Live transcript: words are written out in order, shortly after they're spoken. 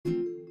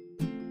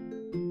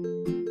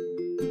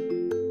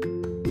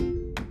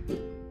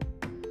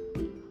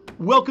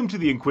Welcome to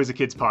the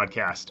Inquisikids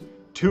podcast.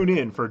 Tune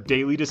in for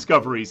daily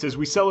discoveries as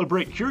we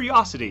celebrate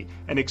curiosity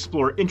and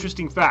explore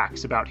interesting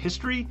facts about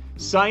history,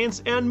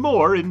 science, and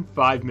more in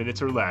 5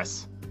 minutes or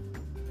less.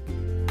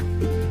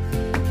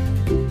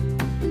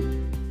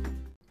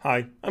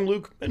 Hi, I'm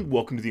Luke, and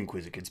welcome to the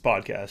Inquisikids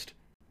podcast.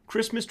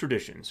 Christmas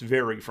traditions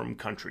vary from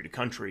country to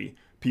country.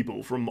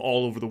 People from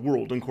all over the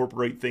world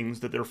incorporate things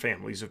that their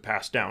families have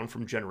passed down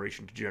from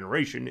generation to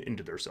generation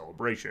into their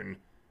celebration.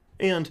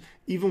 And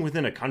even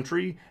within a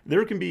country,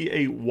 there can be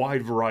a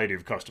wide variety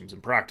of customs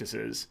and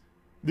practices.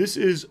 This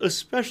is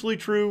especially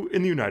true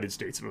in the United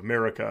States of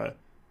America.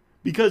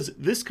 Because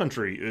this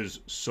country is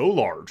so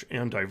large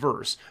and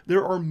diverse,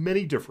 there are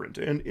many different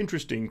and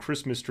interesting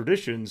Christmas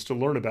traditions to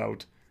learn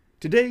about.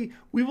 Today,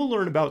 we will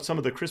learn about some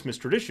of the Christmas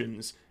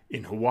traditions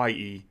in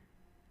Hawaii.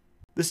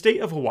 The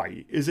state of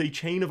Hawaii is a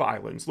chain of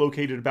islands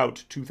located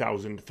about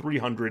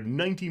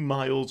 2,390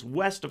 miles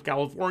west of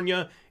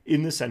California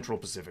in the Central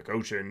Pacific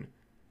Ocean.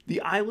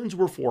 The islands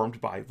were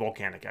formed by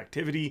volcanic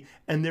activity,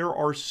 and there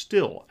are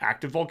still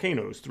active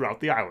volcanoes throughout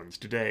the islands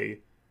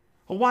today.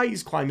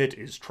 Hawaii's climate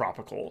is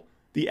tropical.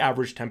 The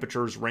average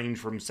temperatures range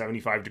from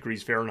 75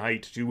 degrees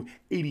Fahrenheit to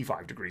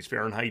 85 degrees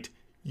Fahrenheit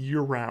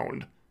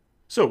year-round.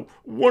 So,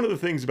 one of the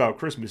things about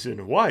Christmas in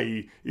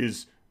Hawaii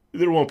is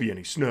there won't be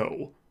any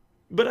snow.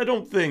 But I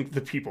don't think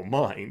the people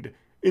mind.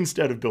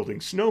 Instead of building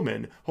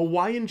snowmen,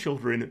 Hawaiian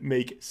children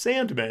make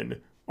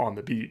sandmen on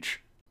the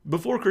beach.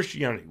 Before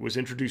Christianity was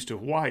introduced to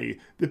Hawaii,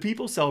 the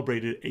people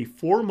celebrated a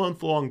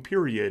 4-month-long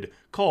period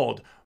called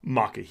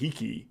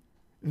Makahiki.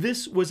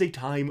 This was a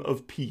time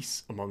of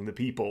peace among the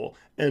people,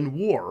 and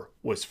war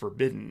was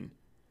forbidden.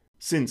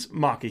 Since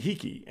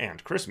Makahiki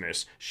and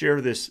Christmas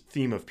share this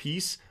theme of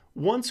peace,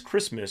 once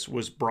Christmas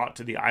was brought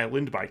to the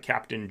island by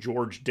Captain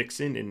George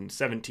Dixon in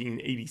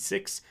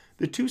 1786,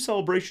 the two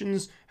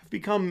celebrations have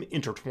become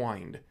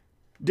intertwined.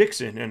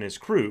 Dixon and his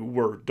crew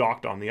were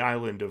docked on the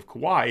island of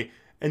Kauai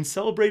and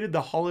celebrated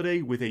the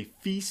holiday with a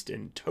feast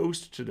and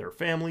toast to their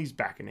families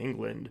back in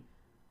England.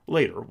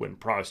 Later, when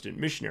Protestant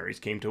missionaries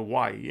came to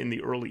Hawaii in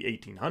the early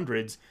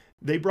 1800s,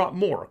 they brought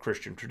more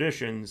Christian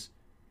traditions.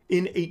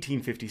 In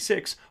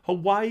 1856,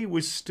 Hawaii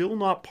was still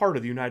not part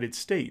of the United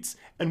States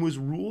and was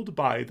ruled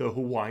by the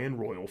Hawaiian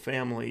royal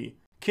family.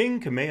 King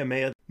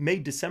Kamehameha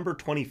made December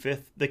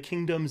 25th the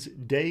kingdom's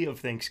Day of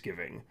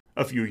Thanksgiving.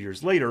 A few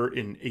years later,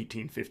 in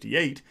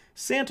 1858,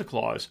 Santa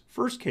Claus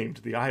first came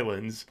to the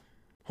islands.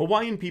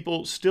 Hawaiian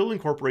people still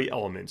incorporate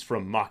elements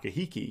from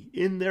Makahiki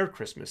in their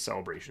Christmas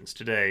celebrations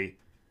today.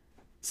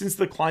 Since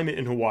the climate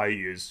in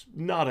Hawaii is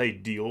not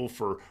ideal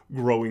for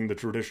growing the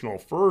traditional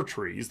fir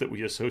trees that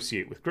we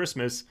associate with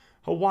Christmas,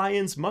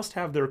 Hawaiians must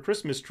have their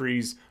Christmas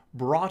trees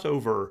brought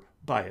over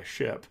by a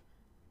ship.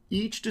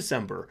 Each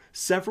December,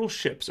 several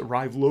ships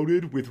arrive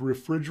loaded with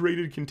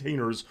refrigerated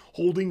containers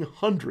holding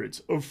hundreds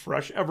of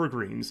fresh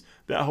evergreens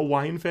that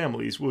Hawaiian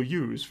families will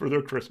use for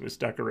their Christmas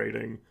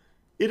decorating.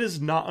 It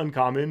is not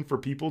uncommon for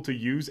people to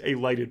use a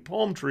lighted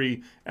palm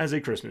tree as a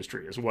Christmas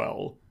tree as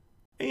well.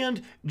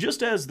 And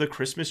just as the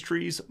Christmas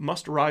trees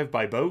must arrive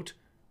by boat,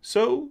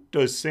 so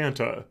does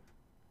Santa.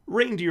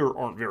 Reindeer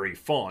aren't very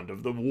fond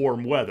of the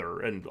warm weather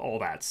and all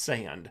that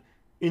sand.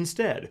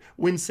 Instead,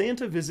 when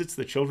Santa visits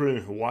the children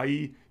in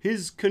Hawaii,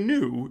 his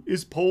canoe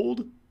is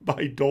pulled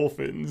by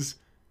dolphins.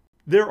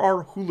 There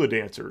are hula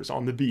dancers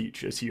on the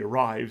beach as he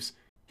arrives.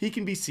 He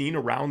can be seen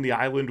around the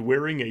island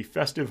wearing a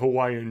festive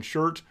Hawaiian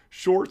shirt,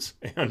 shorts,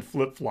 and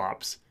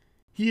flip-flops.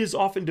 He is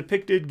often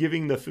depicted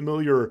giving the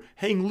familiar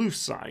hang loose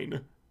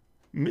sign.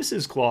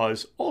 Mrs.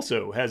 Claus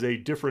also has a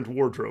different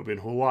wardrobe in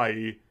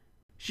Hawaii.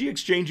 She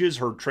exchanges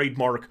her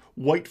trademark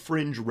white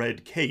fringe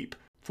red cape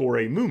for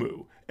a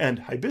muumuu and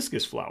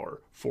hibiscus flower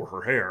for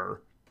her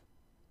hair.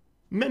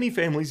 Many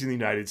families in the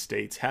United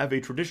States have a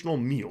traditional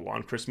meal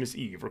on Christmas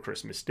Eve or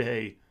Christmas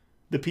Day.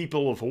 The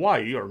people of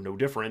Hawaii are no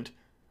different.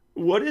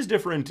 What is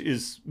different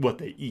is what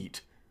they eat.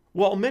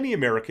 While many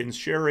Americans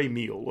share a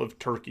meal of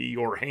turkey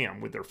or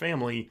ham with their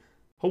family,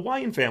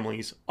 Hawaiian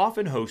families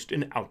often host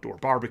an outdoor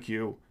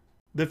barbecue.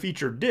 The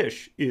featured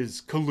dish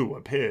is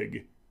kalua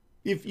pig.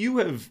 If you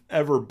have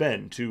ever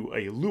been to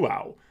a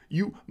luau,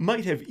 you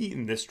might have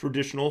eaten this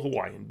traditional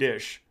Hawaiian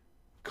dish.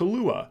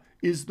 Kalua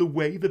is the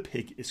way the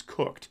pig is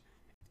cooked.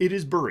 It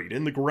is buried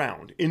in the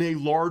ground in a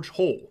large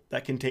hole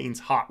that contains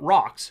hot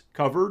rocks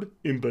covered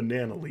in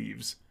banana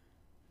leaves.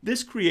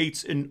 This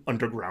creates an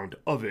underground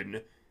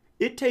oven.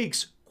 It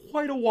takes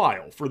quite a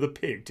while for the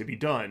pig to be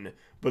done,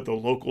 but the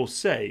locals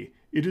say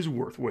it is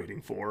worth waiting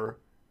for.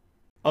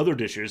 Other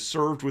dishes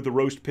served with the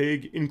roast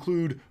pig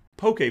include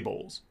poke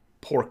bowls,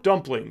 pork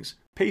dumplings,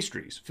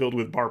 pastries filled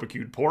with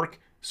barbecued pork,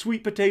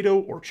 sweet potato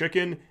or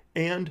chicken,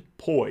 and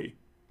poi.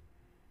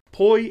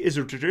 Poi is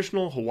a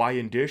traditional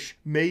Hawaiian dish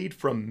made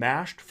from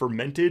mashed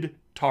fermented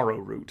taro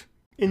root.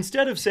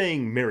 Instead of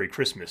saying Merry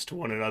Christmas to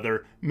one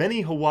another,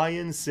 many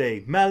Hawaiians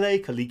say Mele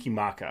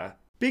Kalikimaka.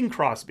 Bing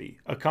Crosby,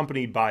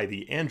 accompanied by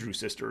the Andrew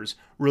Sisters,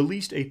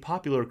 released a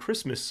popular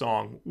Christmas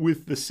song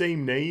with the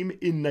same name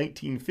in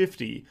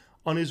 1950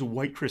 on his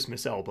White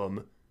Christmas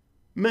album.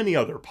 Many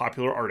other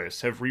popular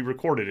artists have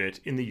re-recorded it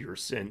in the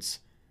years since.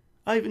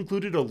 I've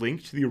included a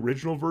link to the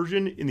original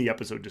version in the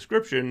episode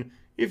description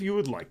if you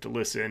would like to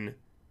listen.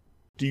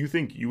 Do you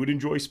think you would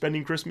enjoy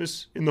spending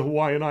Christmas in the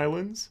Hawaiian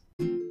Islands?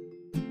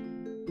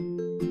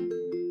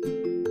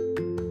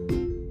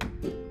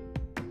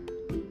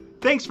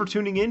 Thanks for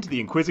tuning in to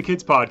the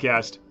Inquisikids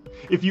podcast.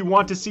 If you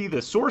want to see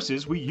the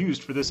sources we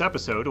used for this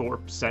episode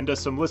or send us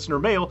some listener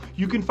mail,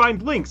 you can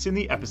find links in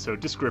the episode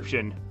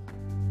description.